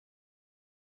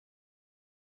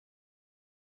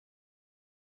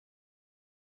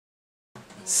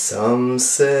Some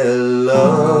say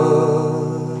love,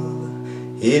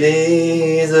 it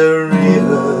is a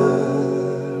river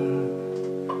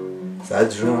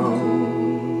that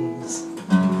drowns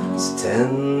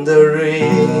tender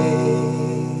reed.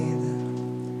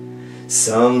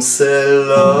 Some say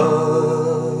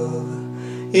love,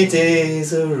 it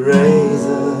is a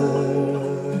razor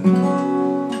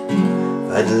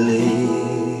that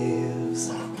leaves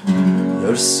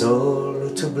your soul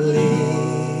to bleed.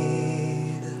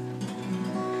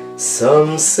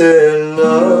 Some say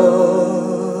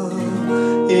love,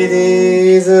 it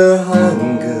is a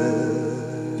hunger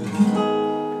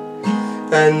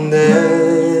and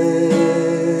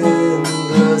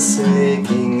endless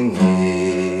aching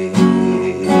need.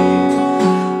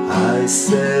 I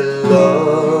say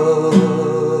love,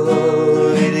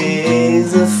 it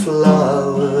is a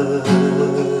flower,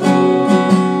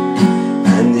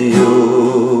 and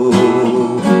you,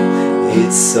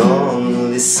 it's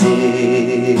only seed.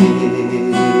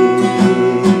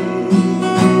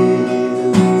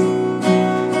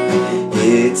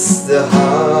 It's the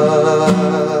heart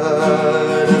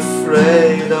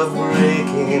afraid of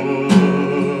breaking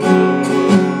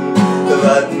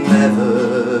that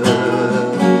never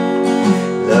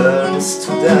learns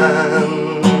to dance.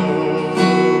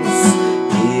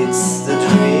 It's the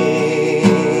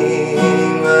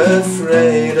dream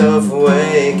afraid of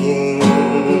waking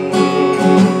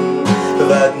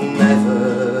that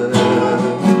never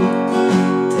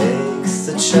takes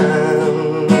the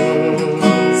chance.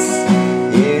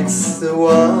 It's the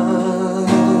one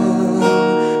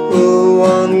who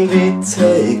won't be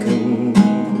taken,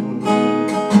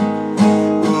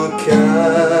 who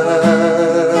cannot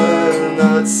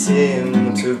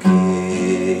seem to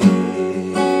give,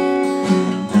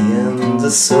 and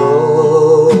the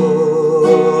soul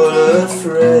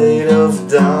afraid of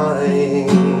dying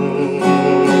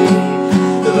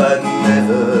that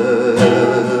never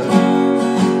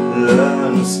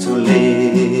learns to live.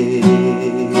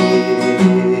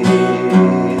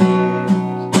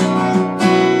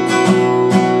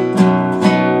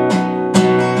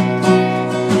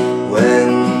 When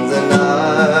the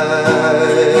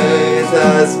night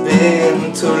has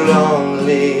been too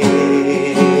lonely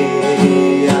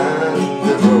and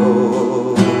the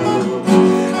road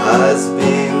has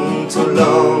been too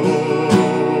long,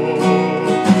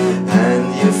 and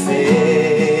you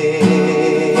think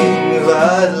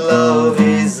that love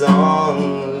is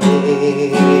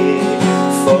only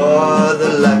for the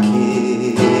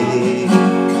lucky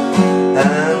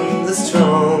and the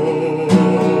strong,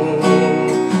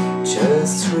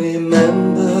 just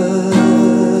remember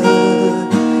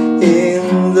in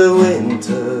the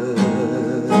winter,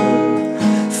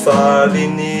 far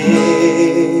beneath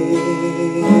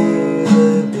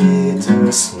the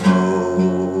bitter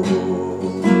snows,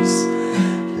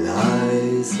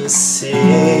 lies a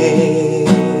sea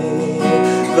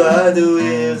that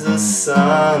weaves the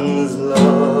sun's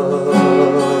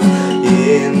love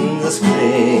in the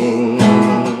spring.